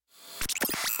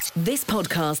This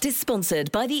podcast is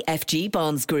sponsored by the FG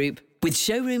Barnes Group, with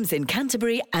showrooms in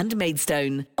Canterbury and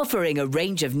Maidstone, offering a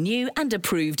range of new and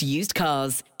approved used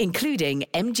cars, including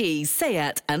MG,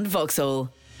 Seat and Vauxhall.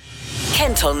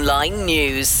 Kent Online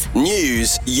News.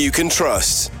 News you can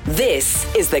trust. This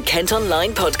is the Kent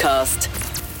Online Podcast.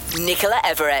 Nicola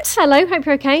Everett. Hello, hope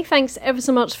you're okay. Thanks ever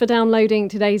so much for downloading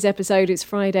today's episode. It's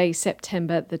Friday,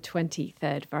 September the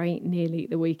 23rd, very nearly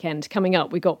the weekend. Coming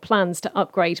up, we've got plans to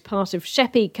upgrade part of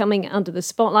Sheppey coming under the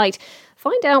spotlight.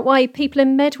 Find out why people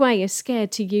in Medway are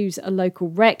scared to use a local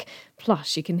wreck.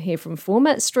 Plus, you can hear from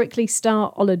former Strictly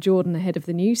star Ola Jordan ahead of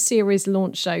the new series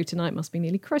launch show tonight. Must be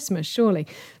nearly Christmas, surely.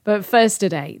 But first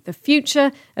today, the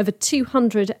future of a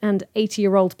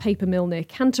 280-year-old paper mill near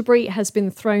Canterbury has been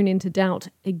thrown into doubt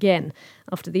again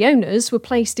after the owners were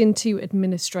placed into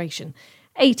administration.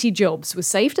 80 jobs were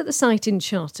saved at the site in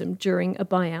Chartham during a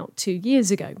buyout 2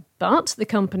 years ago. But the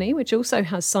company, which also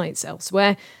has sites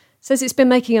elsewhere, says it's been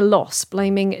making a loss,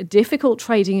 blaming a difficult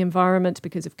trading environment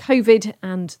because of COVID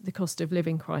and the cost of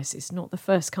living crisis. Not the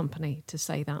first company to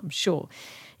say that, I'm sure.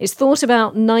 It's thought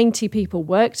about 90 people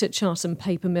worked at Chartham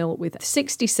Paper Mill, with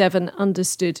 67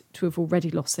 understood to have already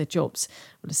lost their jobs.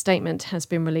 Well, a statement has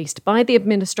been released by the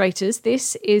administrators.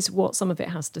 This is what some of it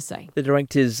has to say. The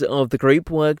directors of the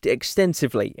group worked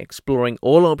extensively, exploring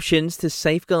all options to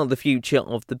safeguard the future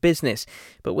of the business,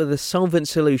 but with a solvent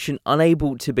solution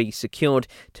unable to be secured,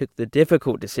 took the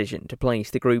difficult decision to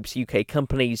place the group's UK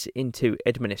companies into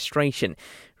administration.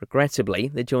 Regrettably,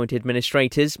 the joint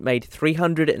administrators made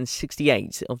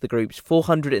 368 of the group's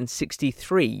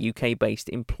 463 UK-based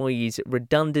employees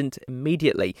redundant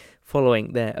immediately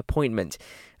following their appointment.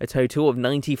 A total of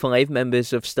 95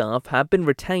 members of staff have been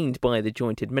retained by the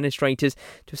joint administrators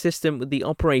to assist them with the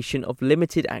operation of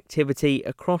limited activity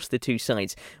across the two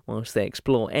sites, whilst they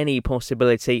explore any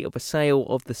possibility of a sale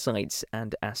of the sites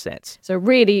and assets. So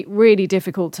really, really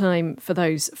difficult time for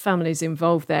those families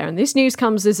involved there. And this news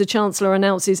comes as the Chancellor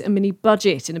announces a mini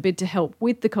budget in a bid to help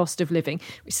with the cost of living.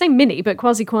 We say mini, but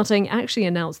Kwasi Kwarteng actually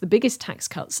announced the biggest tax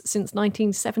cuts since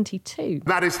 1972.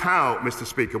 That is how, Mr.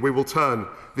 Speaker, we will turn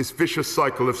this vicious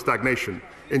cycle of stagnation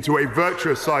into a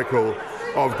virtuous cycle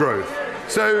of growth.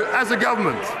 So, as a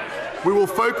government, we will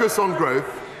focus on growth,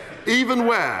 even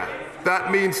where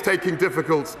that means taking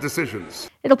difficult decisions.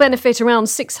 It'll benefit around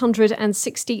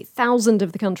 660,000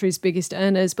 of the country's biggest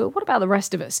earners, but what about the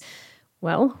rest of us?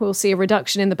 Well, we'll see a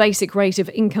reduction in the basic rate of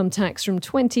income tax from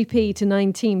 20p to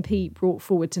 19p brought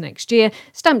forward to next year,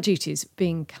 stamp duties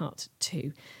being cut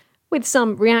too. With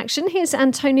some reaction, here's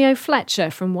Antonio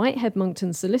Fletcher from Whitehead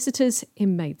Monkton Solicitors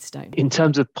in Maidstone. In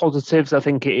terms of positives, I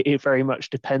think it very much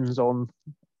depends on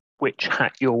which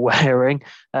hat you're wearing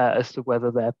as to whether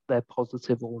they're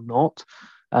positive or not.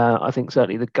 I think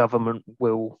certainly the government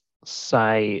will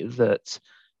say that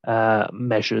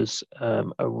measures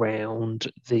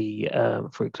around the,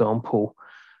 for example,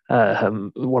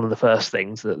 one of the first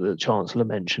things that the Chancellor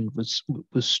mentioned was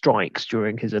strikes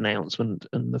during his announcement,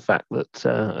 and the fact that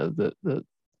that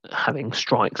having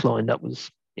strikes lined up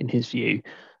was, in his view,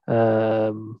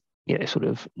 sort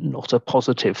of not a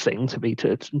positive thing to be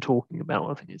talking about.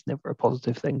 I think it's never a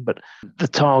positive thing, but the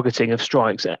targeting of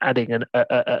strikes, adding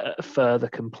a further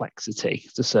complexity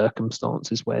to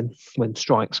circumstances when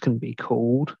strikes can be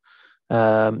called.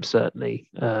 Certainly,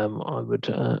 I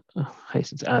would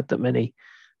hasten to add that many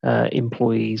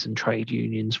employees and trade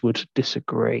unions would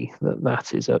disagree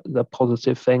that is a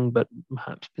positive thing, but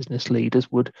perhaps business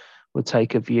leaders would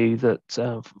take a view that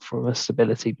from a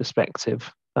stability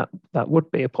perspective that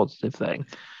would be a positive thing.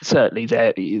 Certainly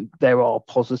there are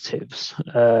positives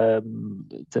that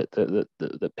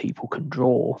people can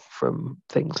draw from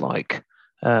things like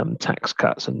tax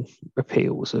cuts and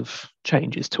repeals of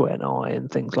changes to NI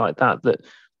and things like that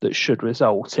should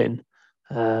result in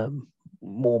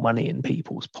more money in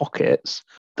people's pockets.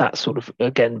 That's sort of,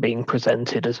 again, being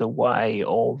presented as a way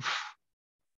of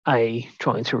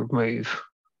trying to remove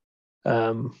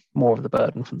more of the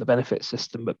burden from the benefit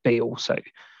system, but B, also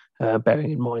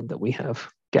bearing in mind that we have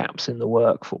gaps in the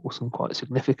workforce, and quite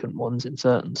significant ones in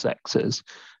certain sectors,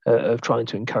 of trying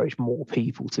to encourage more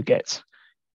people to get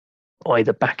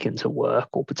either back into work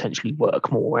or potentially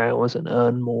work more hours and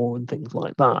earn more and things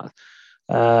like that.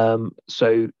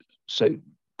 So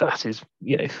that is,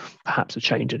 perhaps a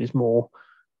change that is more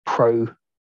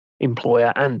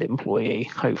pro-employer and employee,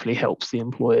 hopefully helps the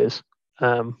employers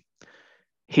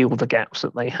heal the gaps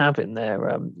that they have in their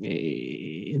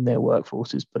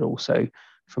workforces, but also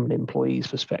from an employee's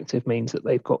perspective means that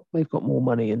they've got more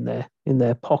money in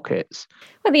their pockets.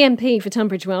 Well, the MP for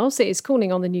Tunbridge Wells is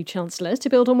calling on the new Chancellor to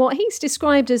build on what he's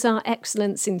described as our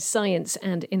excellence in science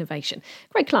and innovation.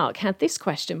 Greg Clark had this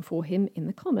question for him in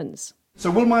the Commons.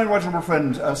 So will my right honourable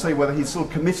friend say whether he's still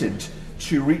committed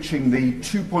to reaching the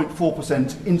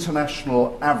 2.4%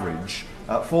 international average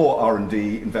for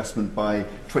R&D investment by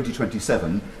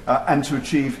 2027 and to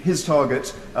achieve his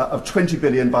target of 20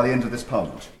 billion by the end of this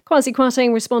Parliament? Kwasi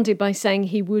Kwarteng responded by saying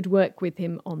he would work with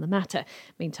him on the matter.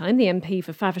 Meantime, the MP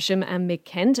for Faversham and Mid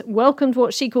Kent welcomed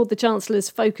what she called the Chancellor's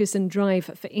focus and drive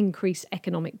for increased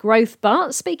economic growth.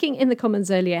 But speaking in the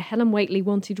Commons earlier, Helen Whately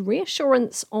wanted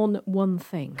reassurance on one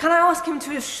thing. Can I ask him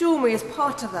to assure me as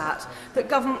part of that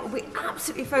government will be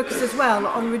absolutely focused as well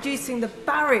on reducing the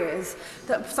barriers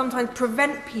that sometimes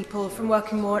prevent people from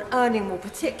working more and earning more,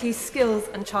 particularly skills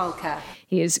and childcare?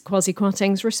 Here's Kwasi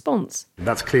Kwarteng's response.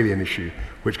 That's clearly an issue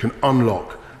which can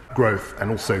unlock growth and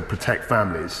also protect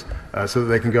families so that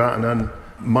they can go out and earn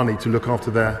money to look after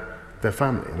their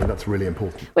family. I mean, that's really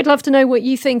important. We'd love to know what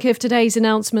you think of today's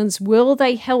announcements. Will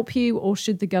they help you, or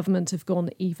should the government have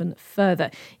gone even further?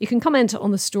 You can comment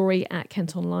on the story at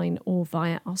Kent Online or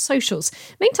via our socials.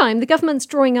 Meantime, the government's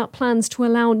drawing up plans to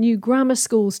allow new grammar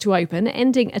schools to open,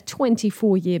 ending a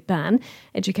 24-year ban.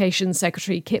 Education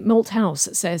Secretary Kit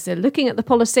Malthouse says they're looking at the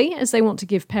policy as they want to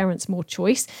give parents more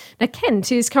choice. Now,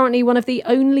 Kent is currently one of the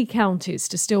only counties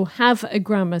to still have a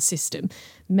grammar system.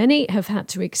 Many have had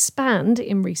to expand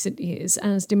in recent years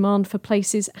as demand for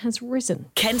places has risen.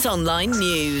 Kent Online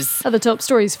News. Other top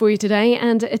stories for you today,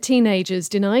 and a teenager's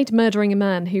denied murdering a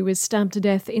man who was stabbed to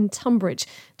death in Tunbridge.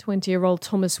 20-year-old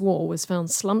Thomas Waugh was found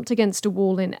slumped against a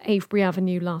wall in Avebury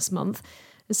Avenue last month.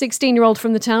 A 16-year-old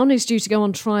from the town is due to go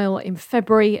on trial in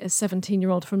February. A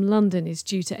 17-year-old from London is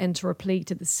due to enter a plea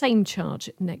to the same charge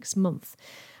next month.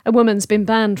 A woman's been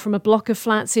banned from a block of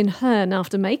flats in Herne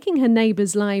after making her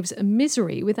neighbours' lives a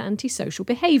misery with antisocial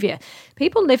behaviour.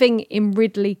 People living in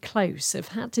Ridley Close have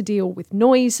had to deal with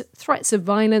noise, threats of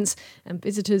violence and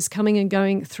visitors coming and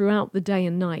going throughout the day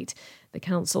and night. The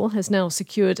council has now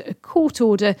secured a court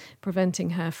order preventing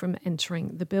her from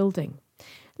entering the building.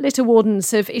 Litter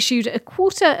wardens have issued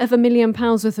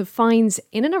 £250,000 worth of fines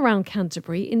in and around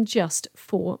Canterbury in just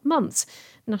 4 months.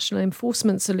 National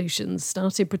Enforcement Solutions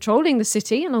started patrolling the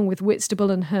city along with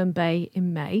Whitstable and Herne Bay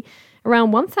in May.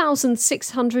 Around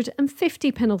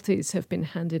 1,650 penalties have been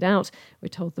handed out. We're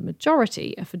told the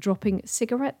majority are for dropping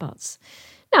cigarette butts.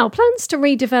 Now, plans to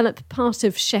redevelop part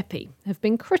of Sheppey have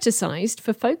been criticised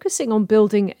for focusing on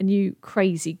building a new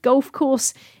crazy golf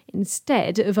course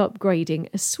instead of upgrading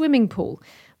a swimming pool.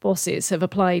 Bosses have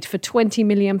applied for £20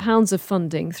 million of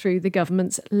funding through the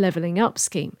government's Levelling Up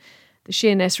scheme. The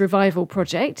Sheerness Revival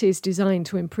project is designed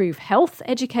to improve health,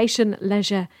 education,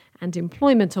 leisure and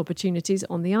employment opportunities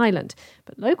on the island.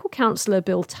 But local councillor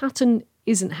Bill Tatton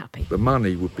isn't happy. The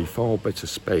money would be far better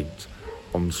spent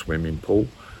on the swimming pool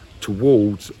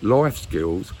towards life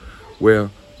skills where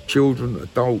children,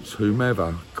 adults,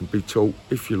 whomever can be taught,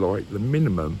 if you like, the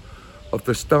minimum of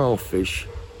the starfish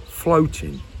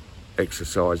floating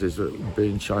exercises that are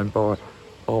being shown by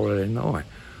RLNI.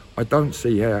 I don't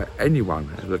see how anyone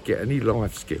will get any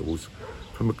life skills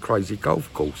from a crazy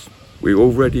golf course. We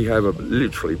already have a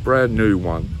literally brand new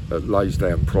one at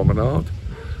Laysdown Promenade.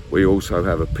 We also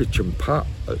have a pitch and putt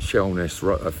at Shellness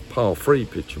Road, a par 3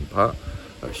 pitch and putt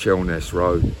at Shellness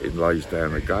Road in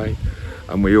Laysdown again.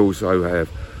 And we also have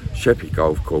Sheppey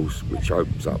Golf Course, which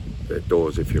opens up their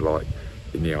doors, if you like,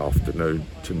 in the afternoon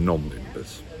to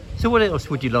non-members. So what else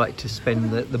would you like to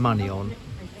spend the money on?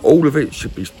 All of it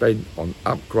should be spent on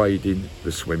upgrading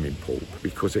the swimming pool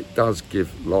because it does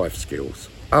give life skills.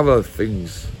 Other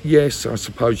things, yes, I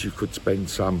suppose you could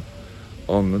spend some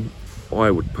on them.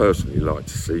 I would personally like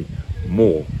to see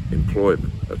more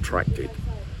employment attracted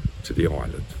to the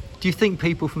island. Do you think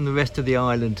people from the rest of the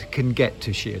island can get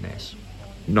to Sheerness?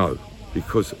 No,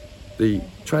 because the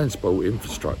transport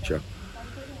infrastructure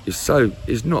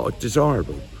is not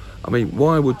desirable. I mean,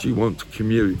 why would you want to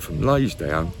commute from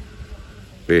Laysdown,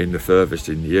 being the furthest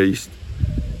in the east,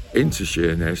 into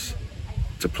Sheerness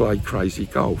to play crazy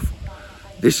golf?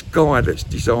 This guy that's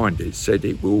designed it said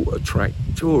it will attract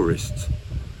tourists.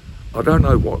 I don't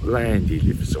know what land he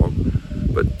lives on,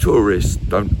 but tourists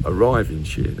don't arrive in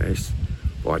Sheerness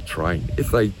by train. If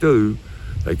they do,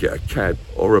 they get a cab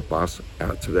or a bus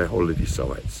out to their holiday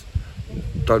sites.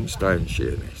 Don't stay in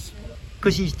Sheerness.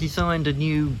 Because he's designed a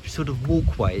new sort of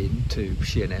walkway into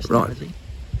Sheerness, right? Hasn't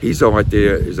he? His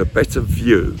idea is a better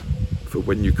view for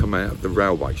when you come out of the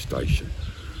railway station.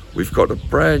 We've got a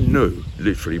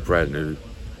literally brand new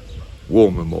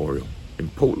war memorial in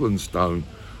Portland stone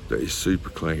that is super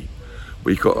clean.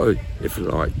 We've got a, if you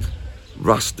like,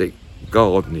 rustic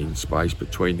gardening space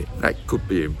between it. That could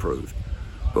be improved.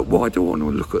 But why do I want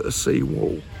to look at a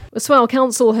seawall? The Swale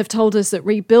Council have told us that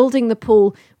rebuilding the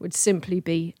pool would simply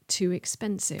be too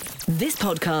expensive. This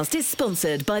podcast is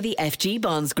sponsored by the FG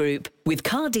Barnes Group, with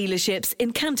car dealerships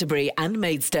in Canterbury and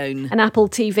Maidstone. An Apple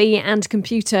TV and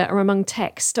computer are among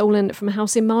tech stolen from a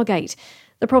house in Margate.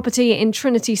 The property in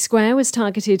Trinity Square was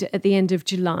targeted at the end of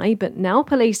July, but now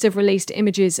police have released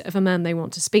images of a man they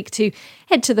want to speak to.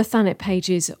 Head to the Thanet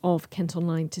pages of Kent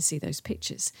Online to see those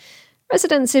pictures.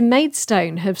 Residents in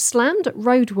Maidstone have slammed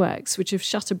roadworks which have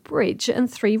shut a bridge and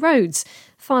 3 roads.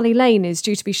 Farley Lane is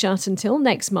due to be shut until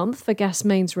next month for gas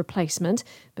mains replacement,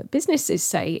 but businesses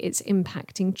say it's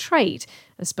impacting trade.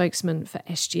 A spokesman for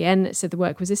SGN said the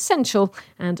work was essential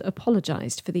and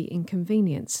apologised for the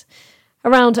inconvenience.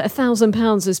 Around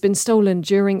 £1,000 has been stolen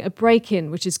during a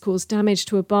break-in which has caused damage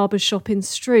to a barber's shop in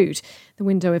Strood. The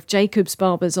window of Jacobs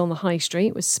Barbers on the High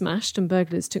Street was smashed and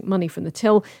burglars took money from the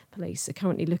till. Police are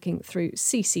currently looking through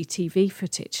CCTV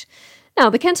footage. Now,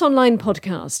 the Kent Online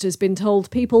podcast has been told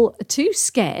people are too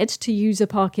scared to use a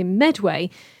park in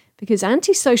Medway because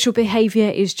antisocial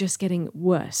behaviour is just getting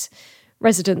worse.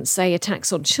 Residents say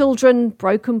attacks on children,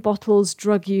 broken bottles,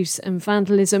 drug use and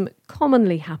vandalism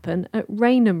commonly happen at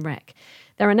Rainham Rec.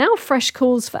 There are now fresh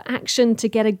calls for action to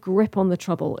get a grip on the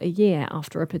trouble a year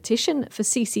after a petition for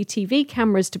CCTV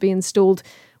cameras to be installed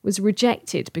was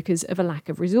rejected because of a lack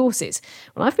of resources.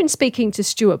 Well, I've been speaking to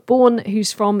Stuart Bourne,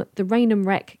 who's from the Rainham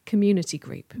Rec community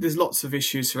group. There's lots of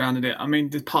issues surrounding it. I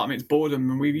mean, the part of it's boredom,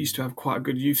 and we used to have quite a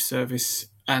good youth service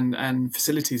and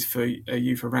facilities for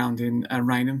youth around in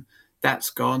Rainham.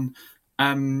 That's gone.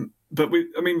 But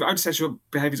antisocial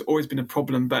behaviour has always been a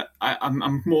problem, but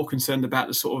I'm more concerned about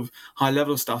the sort of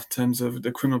high-level stuff in terms of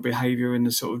the criminal behaviour and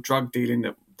the sort of drug dealing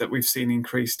that we've seen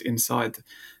increased inside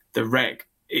the rec.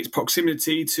 Its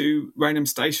proximity to Rainham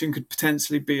Station could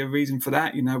potentially be a reason for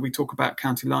that. You know, we talk about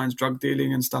county lines, drug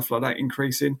dealing and stuff like that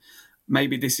increasing.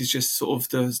 Maybe this is just sort of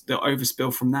the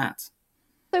overspill from that.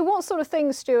 So what sort of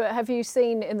things, Stuart, have you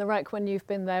seen in the rec when you've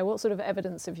been there? What sort of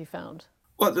evidence have you found?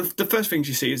 Well, the first things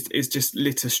you see is just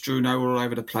litter strewn all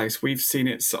over the place. We've seen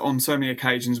it on so many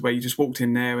occasions where you just walked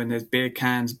in there and there's beer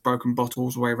cans, broken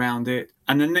bottles all the way around it.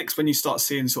 And then next when you start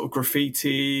seeing sort of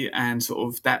graffiti and sort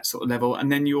of that sort of level,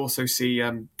 and then you also see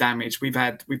damage. We've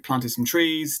planted some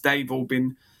trees. They've all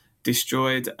been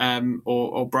destroyed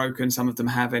or broken. Some of them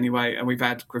have anyway. And we've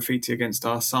had graffiti against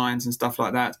our signs and stuff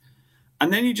like that.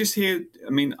 And then you just hear,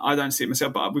 I mean, I don't see it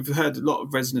myself, but we've heard a lot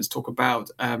of residents talk about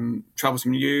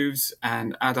troublesome youths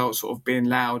and adults sort of being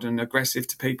loud and aggressive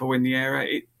to people in the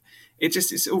area.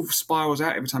 It all spirals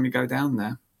out every time you go down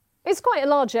there. It's quite a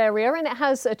large area and it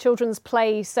has a children's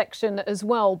play section as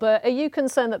well. But are you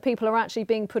concerned that people are actually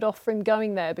being put off from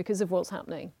going there because of what's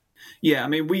happening? Yeah, I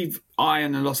mean, I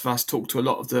and a lot of us talk to a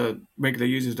lot of the regular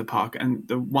users of the park, and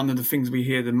one of the things we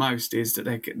hear the most is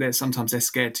that they're sometimes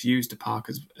scared to use the park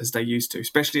as they used to,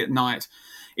 especially at night.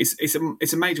 It's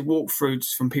a major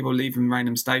walkthrough from people leaving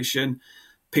Rainham Station.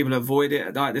 People avoid it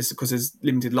at night because there's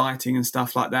limited lighting and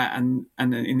stuff like that, and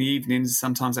in the evenings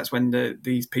sometimes that's when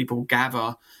these people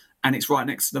gather, and it's right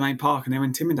next to the main park, and they're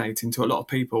intimidating to a lot of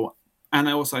people. And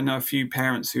I also know a few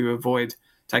parents who avoid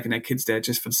taking their kids there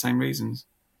just for the same reasons.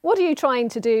 What are you trying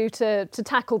to do to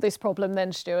tackle this problem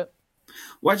then, Stuart?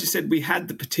 Well, as you said, we had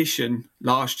the petition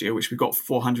last year, which we got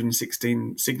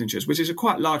 416 signatures, which is a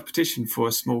quite large petition for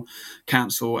a small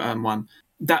council one.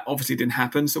 That obviously didn't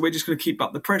happen, so we're just going to keep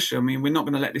up the pressure. I mean, we're not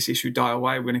going to let this issue die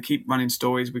away. We're going to keep running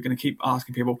stories. We're going to keep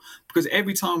asking people, because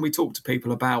every time we talk to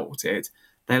people about it,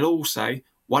 they'll all say,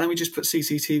 why don't we just put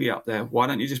CCTV up there? Why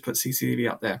don't you just put CCTV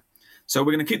up there? So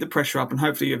we're going to keep the pressure up and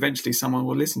hopefully eventually someone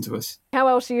will listen to us. How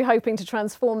else are you hoping to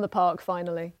transform the park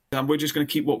finally? We're just going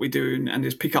to keep what we're doing and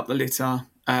just pick up the litter.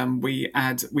 We've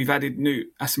added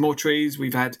some more trees.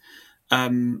 We've had a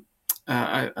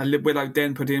willow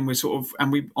den put in. We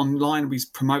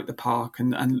promote the park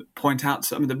and point out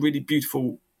some of the really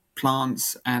beautiful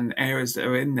plants and areas that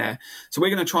are in there. So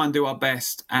we're going to try and do our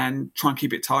best and try and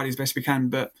keep it tidy as best we can,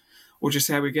 but we'll just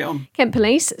see how we get on. Kent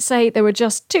Police say there were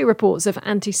just 2 reports of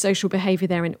antisocial behaviour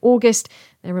there in August.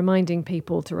 They're reminding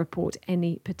people to report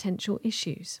any potential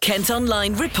issues. Kent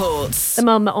Online reports. The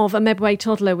mum of a Medway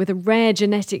toddler with a rare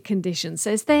genetic condition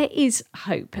says there is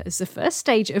hope as the first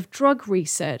stage of drug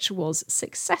research was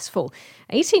successful.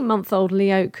 18-month-old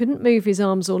Leo couldn't move his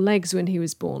arms or legs when he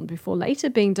was born before later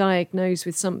being diagnosed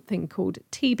with something called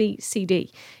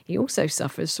TBCD. He also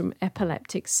suffers from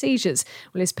epileptic seizures.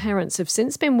 Well, his parents have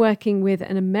since been working with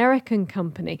an American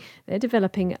company. They're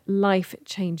developing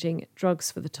life-changing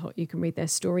drugs for the tot. You can read their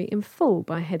story in full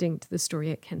by heading to the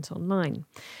story at Kent Online.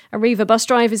 Arriva bus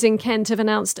drivers in Kent have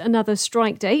announced another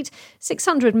strike date.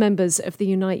 600 members of the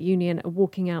Unite Union are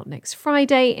walking out next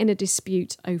Friday in a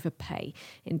dispute over pay.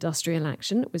 Industrial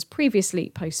action was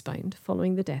previously postponed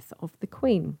following the death of the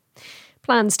Queen.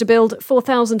 Plans to build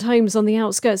 4,000 homes on the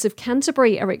outskirts of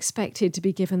Canterbury are expected to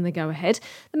be given the go-ahead.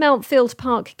 The Mountfield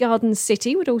Park Garden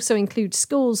City would also include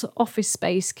schools, office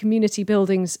space, community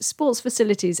buildings, sports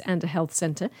facilities and a health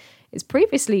centre. It's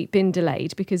previously been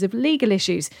delayed because of legal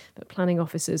issues, but planning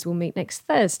officers will meet next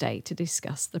Thursday to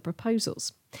discuss the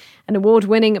proposals. An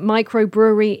award-winning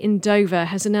microbrewery in Dover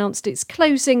has announced it's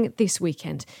closing this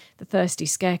weekend. The Thirsty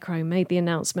Scarecrow made the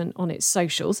announcement on its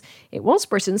socials. It was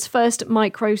Britain's first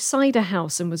micro cider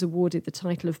house and was awarded the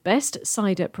title of Best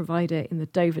Cider Provider in the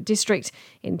Dover District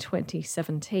in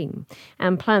 2017.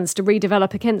 And plans to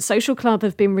redevelop a Kent social club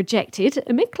have been rejected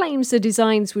amid claims the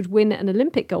designs would win an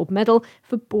Olympic gold medal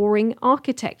for boring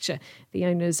architecture. The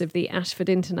owners of the Ashford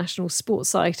International Sports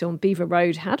Site on Beaver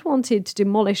Road had wanted to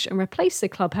demolish and replace the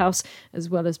clubhouse, as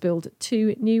well as build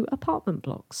 2 new apartment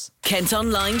blocks. Kent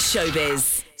Online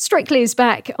Showbiz. Strictly is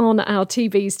back on our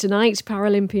TVs tonight.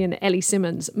 Paralympian Ellie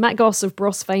Simmons, Matt Goss of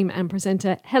Bros fame and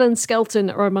presenter Helen Skelton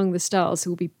are among the stars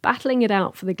who will be battling it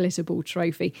out for the Glitterball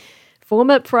trophy.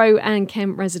 Former pro and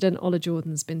Kent resident Ola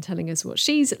Jordan's been telling us what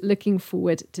she's looking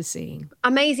forward to seeing.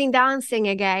 Amazing dancing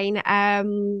again.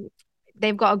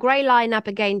 They've got a great lineup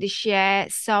again this year.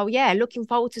 So, yeah, looking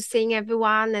forward to seeing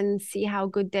everyone and see how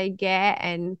good they get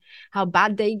and how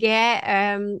bad they get.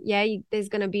 There's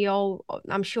going to be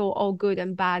I'm sure, all good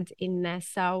and bad in there.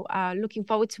 So, looking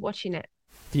forward to watching it.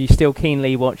 Do you still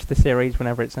keenly watch the series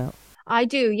whenever it's out? I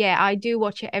do, yeah. I do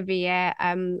watch it every year.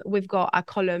 We've got a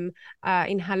column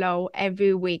in Hello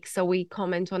every week, so we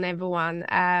comment on everyone.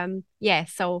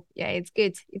 It's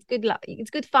good.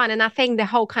 It's good fun, and I think the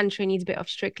whole country needs a bit of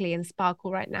Strictly and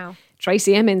sparkle right now.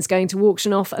 Tracy Emin's going to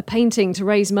auction off a painting to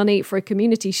raise money for a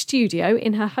community studio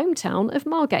in her hometown of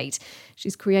Margate.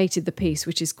 She's created the piece,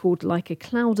 which is called Like a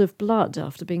Cloud of Blood,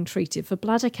 after being treated for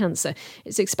bladder cancer.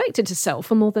 It's expected to sell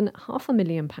for more than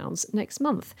 £500,000 next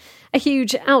month. A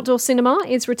huge outdoor cinema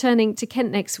is returning to Kent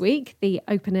next week. The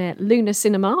open-air Luna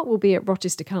Cinema will be at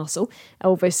Rochester Castle.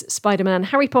 Elvis, Spider-Man,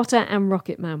 Harry Potter and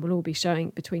Rocket Man will all be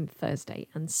showing between Thursday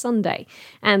and Sunday.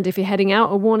 And if you're heading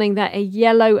out, a warning that a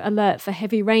yellow alert for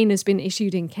heavy rain has been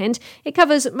issued in Kent. It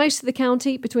covers most of the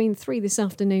county between 3 this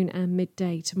afternoon and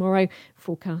midday tomorrow.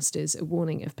 Forecasters are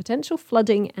warning of potential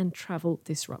flooding and travel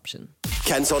disruption.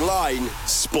 Kent Online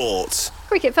Sport.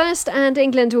 Cricket first, and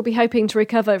England will be hoping to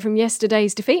recover from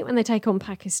yesterday's defeat when they take on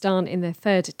Pakistan in their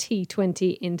third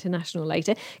T20 international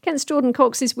later. Kent's Jordan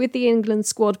Cox is with the England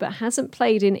squad but hasn't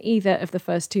played in either of the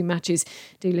first 2 matches.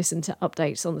 Do listen to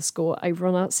updates on the score over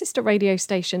on our sister radio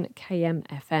station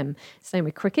KMFM. Same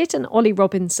with cricket, and Ollie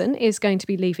Robinson is going to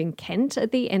be leaving Kent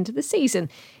at the end of the season.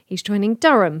 He's joining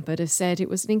Durham, but has said it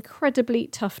was an incredibly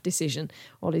tough decision.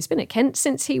 Ollie's been at Kent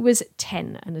since he was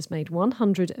 10 and has made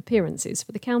 100 appearances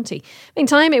for the county.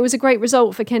 Meantime, it was a great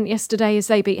result for Kent yesterday as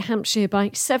they beat Hampshire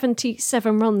by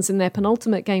 77 runs in their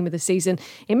penultimate game of the season.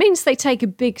 It means they take a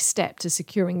big step to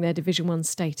securing their Division 1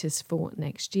 status for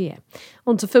next year.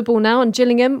 On to football now, and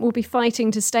Gillingham will be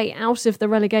fighting to stay out of the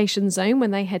relegation zone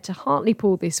when they head to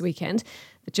Hartlepool this weekend.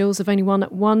 The Gills have only won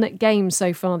 1 game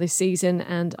so far this season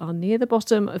and are near the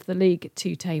bottom of the League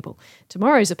 2 table.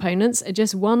 Tomorrow's opponents are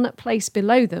just 1 place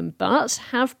below them, but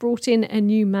have brought in a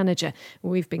new manager.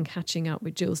 We've been catching up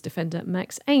with Gills defender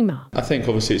Max Amer. I think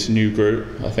obviously it's a new group.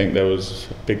 I think there was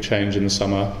a big change in the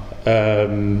summer.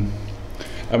 And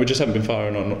we just haven't been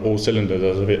firing on all cylinders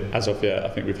as of yet. I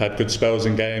think we've had good spells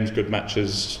in games, good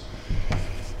matches,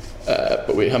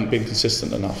 but we haven't been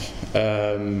consistent enough.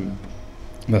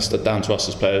 That's down to us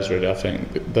as players, really. I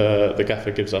think the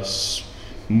gaffer gives us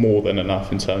more than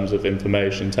enough in terms of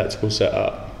information, tactical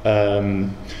setup.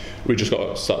 We just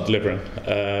got to start delivering.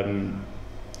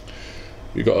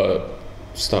 We've got to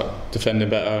start defending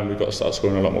better, and we've got to start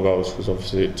scoring a lot more goals, because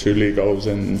obviously 2 league goals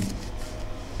in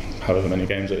however many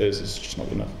games it is just not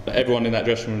enough. Everyone in that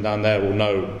dressing room down there will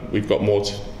know we've got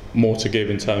more to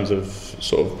give in terms of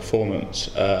sort of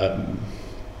performance.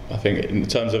 I think in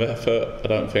terms of effort, I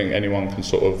don't think anyone can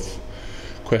sort of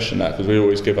question that, because we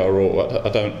always give our all. I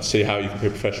don't see how you can be a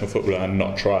professional footballer and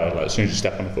not try. Like, as soon as you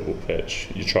step on a football pitch,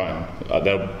 you're trying.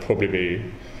 There'll probably be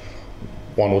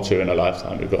 1 or 2 in a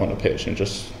lifetime who got on a pitch and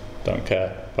just don't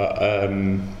care. But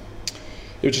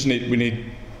we need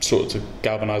sort of to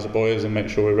galvanise the boys and make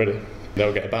sure we're ready.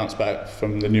 They'll get a bounce back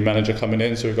from the new manager coming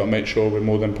in, so we've got to make sure we're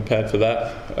more than prepared for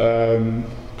that.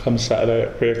 Come Saturday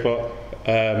at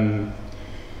 3:00.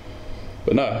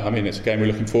 But no, I mean, it's a game we're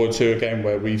looking forward to, a game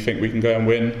where we think we can go and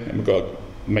win, and we've got to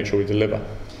make sure we deliver.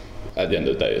 At the end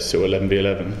of the day, it's still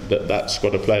 11v11. That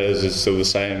squad of players is still the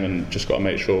same, and just got to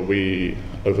make sure we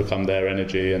overcome their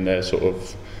energy and their sort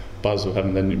of buzz of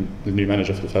having the new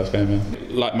manager for the first game. Yeah.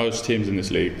 Like most teams in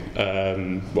this league,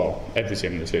 well, every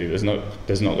team in this league, there's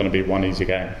not going to be one easy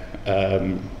game.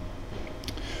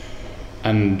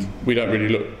 And we don't really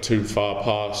look too far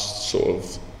past sort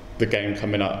of the game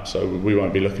coming up, so we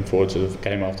won't be looking forward to the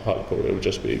game after Hartlepool. It will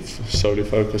just be solely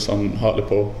focused on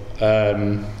Hartlepool.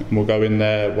 And we'll go in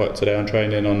there, work today on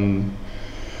training, on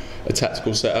a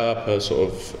tactical setup, a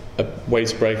sort of a way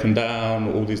to break them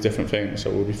down, all these different things. So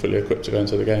we'll be fully equipped to go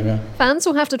into the game, yeah. Fans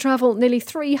will have to travel nearly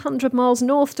 300 miles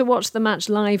north to watch the match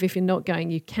live. If you're not going,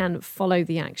 you can follow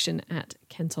the action at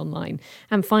Kent Online.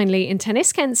 And finally, in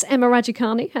tennis, Kent's Emma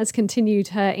Raducanu has continued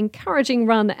her encouraging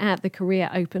run at the Korea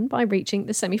Open by reaching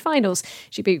the semi-finals.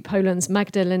 She beat Poland's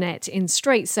Magda Linette in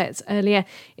straight sets earlier.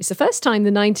 It's the first time the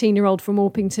 19-year-old from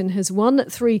Orpington has won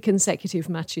 3 consecutive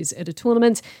matches at a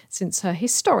tournament since her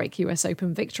historic US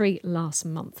Open victory last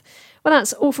month. Well,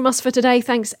 that's all from us for today.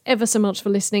 Thanks ever so much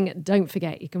for listening. Don't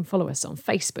forget, you can follow us on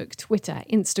Facebook, Twitter,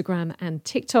 Instagram and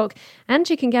TikTok. And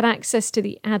you can get access to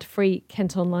the ad-free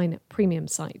Kent Online premium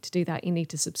site. To do that, you need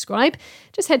to subscribe.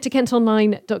 Just head to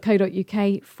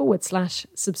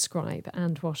kentonline.co.uk/subscribe.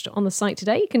 And whilst you're on the site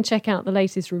today, you can check out the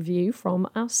latest review from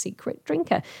our secret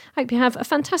drinker. Hope you have a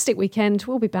fantastic weekend.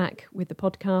 We'll be back with the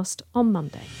podcast on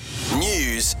Monday.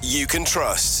 News you can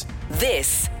trust.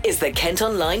 This is the Kent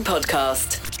Online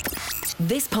Podcast.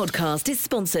 This podcast is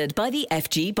sponsored by the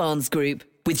FG Barnes Group,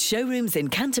 with showrooms in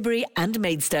Canterbury and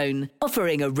Maidstone,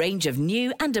 offering a range of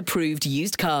new and approved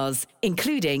used cars,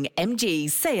 including MG,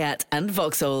 Seat and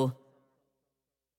Vauxhall.